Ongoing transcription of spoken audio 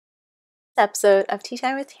Episode of Tea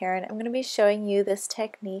Time with Tarryn, I'm going to be showing you this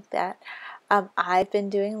technique that I've been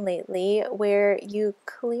doing lately where you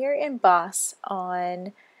clear emboss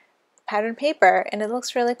on pattern paper and it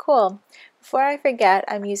looks really cool. Before I forget,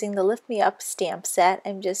 I'm using the Lift Me Up stamp set.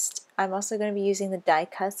 I'm also going to be using the die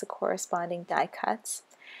cuts, the corresponding die cuts.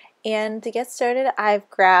 And to get started, I've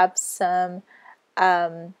grabbed some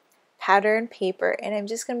pattern paper and I'm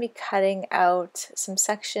just going to be cutting out some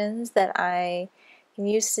sections that I can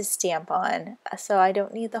use to stamp on. So I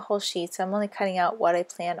don't need the whole sheet, so I'm only cutting out what I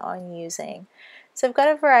plan on using. So I've got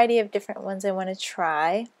a variety of different ones I want to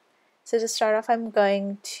try. So to start off, I'm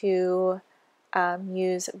going to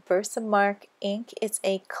use Versamark ink. It's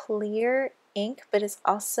a clear ink, but it's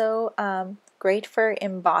also great for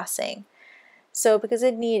embossing. So because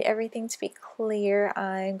I need everything to be clear,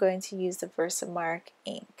 I'm going to use the Versamark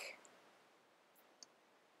ink.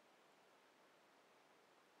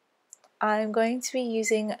 I'm going to be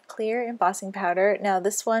using clear embossing powder. Now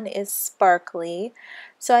this one is sparkly,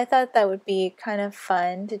 so I thought that would be kind of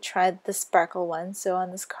fun to try the sparkle one. So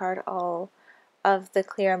on this card, all of the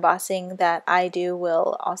clear embossing that I do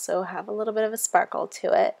will also have a little bit of a sparkle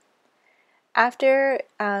to it. After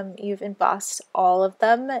you've embossed all of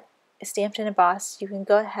them, stamped and embossed, you can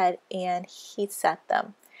go ahead and heat set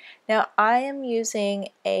them. Now I am using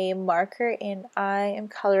a marker and I am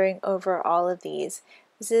coloring over all of these.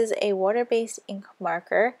 This is a water-based ink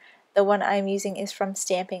marker. The one I'm using is from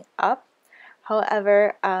Stamping Up.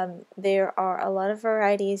 However, there are a lot of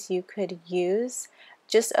varieties you could use.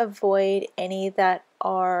 Just avoid any that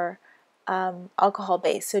are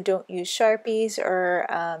alcohol-based. So don't use Sharpies or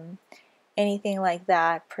anything like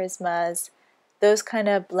that, Prismas. Those kind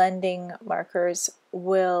of blending markers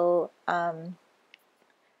will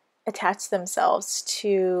attach themselves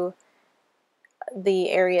to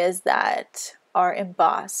the areas that are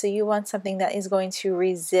embossed. So you want something that is going to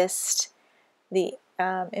resist the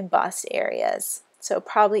embossed areas. So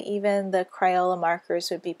probably even the Crayola markers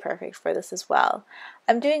would be perfect for this as well.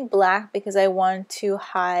 I'm doing black because I want to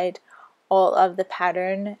hide all of the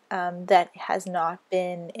pattern that has not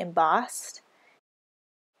been embossed.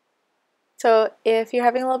 So if you're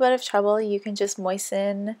having a little bit of trouble, you can just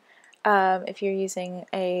moisten, if you're using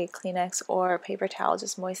a Kleenex or a paper towel,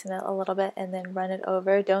 just moisten it a little bit and then run it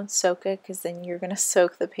over. Don't soak it because then you're going to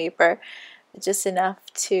soak the paper. Just enough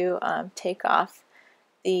to take off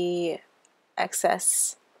the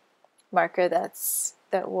excess marker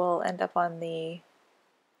that will end up on the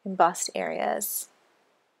embossed areas.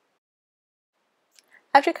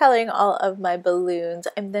 After coloring all of my balloons,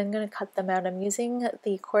 I'm then going to cut them out. I'm using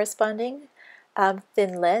the corresponding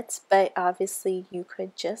thinlits, but obviously you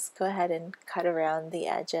could just go ahead and cut around the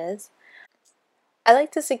edges. I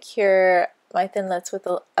like to secure my thinlits with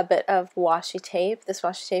a bit of washi tape. This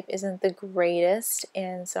washi tape isn't the greatest,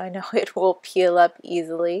 and so I know it will peel up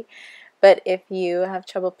easily, but if you have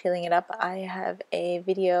trouble peeling it up, I have a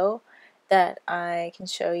video that I can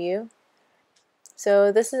show you.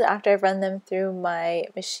 So this is after I've run them through my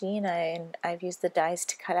machine and I've used the dies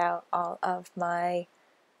to cut out all of my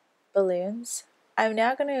balloons. I'm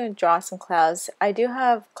now going to draw some clouds. I do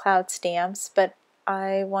have cloud stamps, but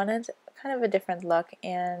I wanted kind of a different look,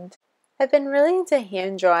 and I've been really into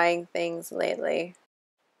hand drawing things lately.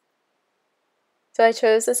 So I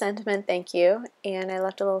chose the sentiment thank you, and I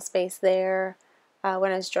left a little space there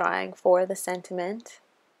when I was drawing for the sentiment.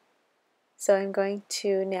 So I'm going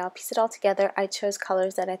to now piece it all together. I chose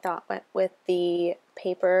colors that I thought went with the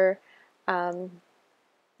paper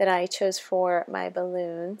that I chose for my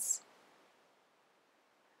balloons.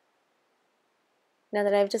 Now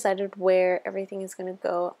that I've decided where everything is going to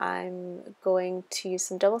go, I'm going to use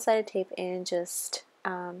some double-sided tape and just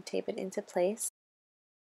tape it into place.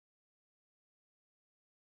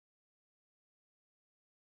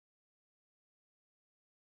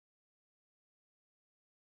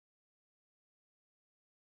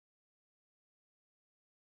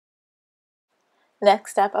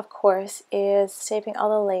 Next step, of course, is taping all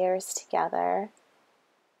the layers together.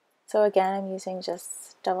 So again, I'm using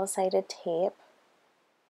just double-sided tape.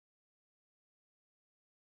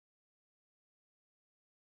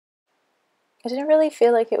 I didn't really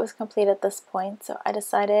feel like it was complete at this point, so I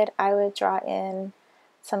decided I would draw in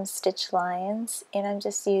some stitch lines, and I'm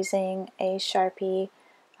just using a Sharpie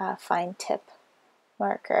fine tip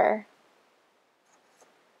marker.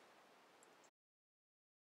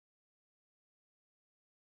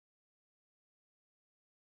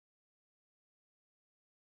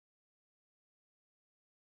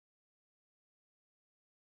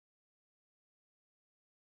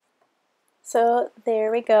 So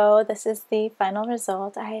there we go. This is the final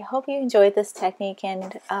result. I hope you enjoyed this technique,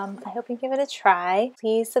 and I hope you give it a try.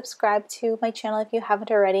 Please subscribe to my channel if you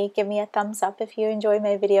haven't already. Give me a thumbs up if you enjoyed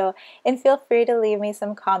my video, and feel free to leave me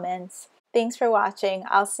some comments. Thanks for watching.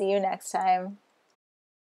 I'll see you next time.